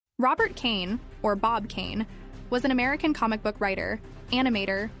Robert Kane, or Bob Kane, was an American comic book writer,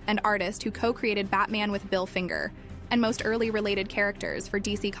 animator, and artist who co-created Batman with Bill Finger and most early related characters for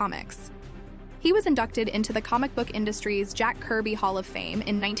DC Comics. He was inducted into the comic book industry's Jack Kirby Hall of Fame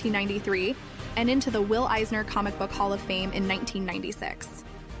in 1993 and into the Will Eisner Comic Book Hall of Fame in 1996.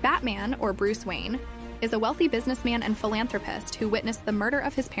 Batman, or Bruce Wayne, is a wealthy businessman and philanthropist who witnessed the murder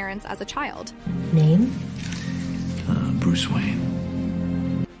of his parents as a child. Name? Bruce Wayne.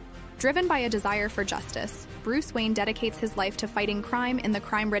 Driven by a desire for justice, Bruce Wayne dedicates his life to fighting crime in the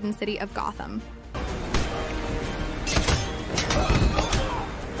crime-ridden city of Gotham.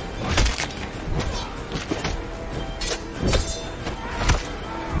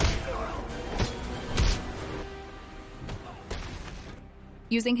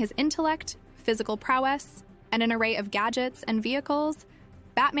 Using his intellect, physical prowess, and an array of gadgets and vehicles,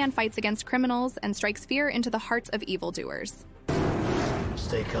 Batman fights against criminals and strikes fear into the hearts of evildoers.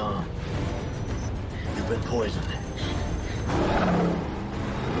 Stay calm. You've been poisoned.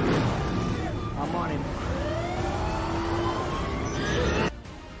 I'm on him.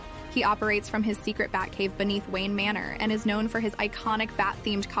 He operates from his secret Batcave beneath Wayne Manor and is known for his iconic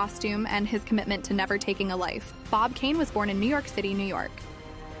bat-themed costume and his commitment to never taking a life. Bob Kane was born in New York City, New York.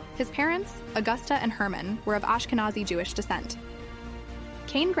 His parents, Augusta and Herman, were of Ashkenazi Jewish descent.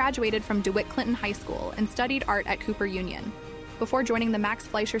 Kane graduated from DeWitt Clinton High School and studied art at Cooper Union, before joining the Max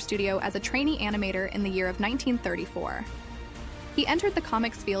Fleischer Studio as a trainee animator in the year of 1934. He entered the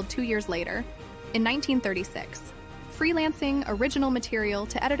comics field 2 years later, in 1936, freelancing original material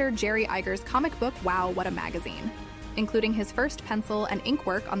to editor Jerry Iger's comic book Wow, What a Magazine, including his first pencil and ink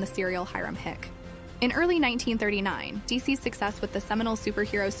work on the serial Hiram Hick. In early 1939, DC's success with the seminal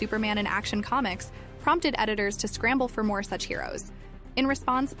superhero Superman in Action Comics prompted editors to scramble for more such heroes. In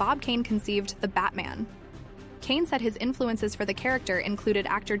response, Bob Kane conceived the Batman. Kane said his influences for the character included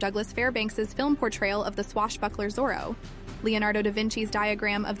actor Douglas Fairbanks' film portrayal of the swashbuckler Zorro, Leonardo da Vinci's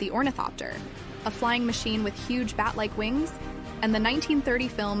diagram of the ornithopter, a flying machine with huge bat-like wings, and the 1930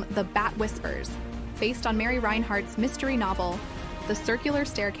 film The Bat Whispers, based on Mary Reinhardt's mystery novel The Circular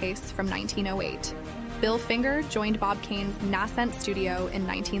Staircase from 1908. Bill Finger joined Bob Kane's Nascent studio in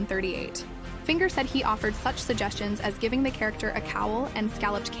 1938. Finger said he offered such suggestions as giving the character a cowl and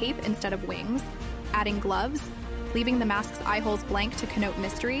scalloped cape instead of wings, adding gloves, leaving the mask's eye holes blank to connote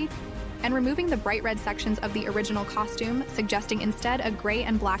mystery, and removing the bright red sections of the original costume, suggesting instead a gray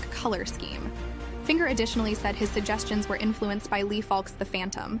and black color scheme. Finger additionally said his suggestions were influenced by Lee Falk's The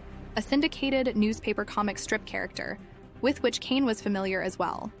Phantom, a syndicated newspaper comic strip character, with which Kane was familiar as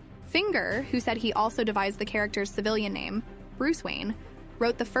well. Finger, who said he also devised the character's civilian name, Bruce Wayne,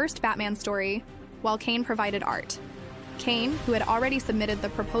 wrote the first Batman story, while Kane provided art. Kane, who had already submitted the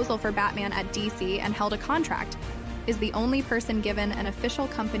proposal for Batman at DC and held a contract, is the only person given an official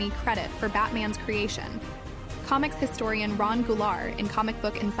company credit for Batman's creation. Comics historian Ron Goulart in Comic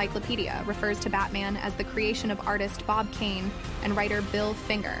Book Encyclopedia refers to Batman as the creation of artist Bob Kane and writer Bill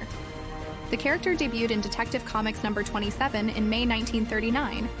Finger. The character debuted in Detective Comics number 27 in May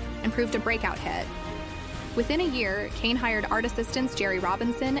 1939 and proved a breakout hit. Within a year, Kane hired art assistants Jerry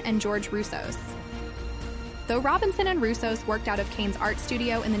Robinson and George Roussos. Though Robinson and Roussos worked out of Kane's art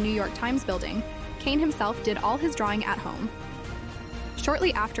studio in the New York Times building, Kane himself did all his drawing at home.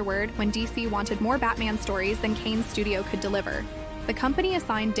 Shortly afterward, when DC wanted more Batman stories than Kane's studio could deliver, the company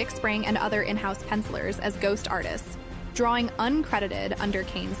assigned Dick Sprang and other in-house pencilers as ghost artists, drawing uncredited under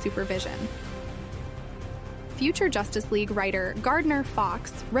Kane's supervision. Future Justice League writer Gardner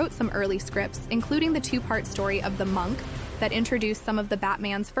Fox wrote some early scripts, including the two-part story of The Monk that introduced some of the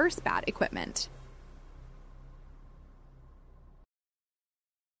Batman's first bat equipment.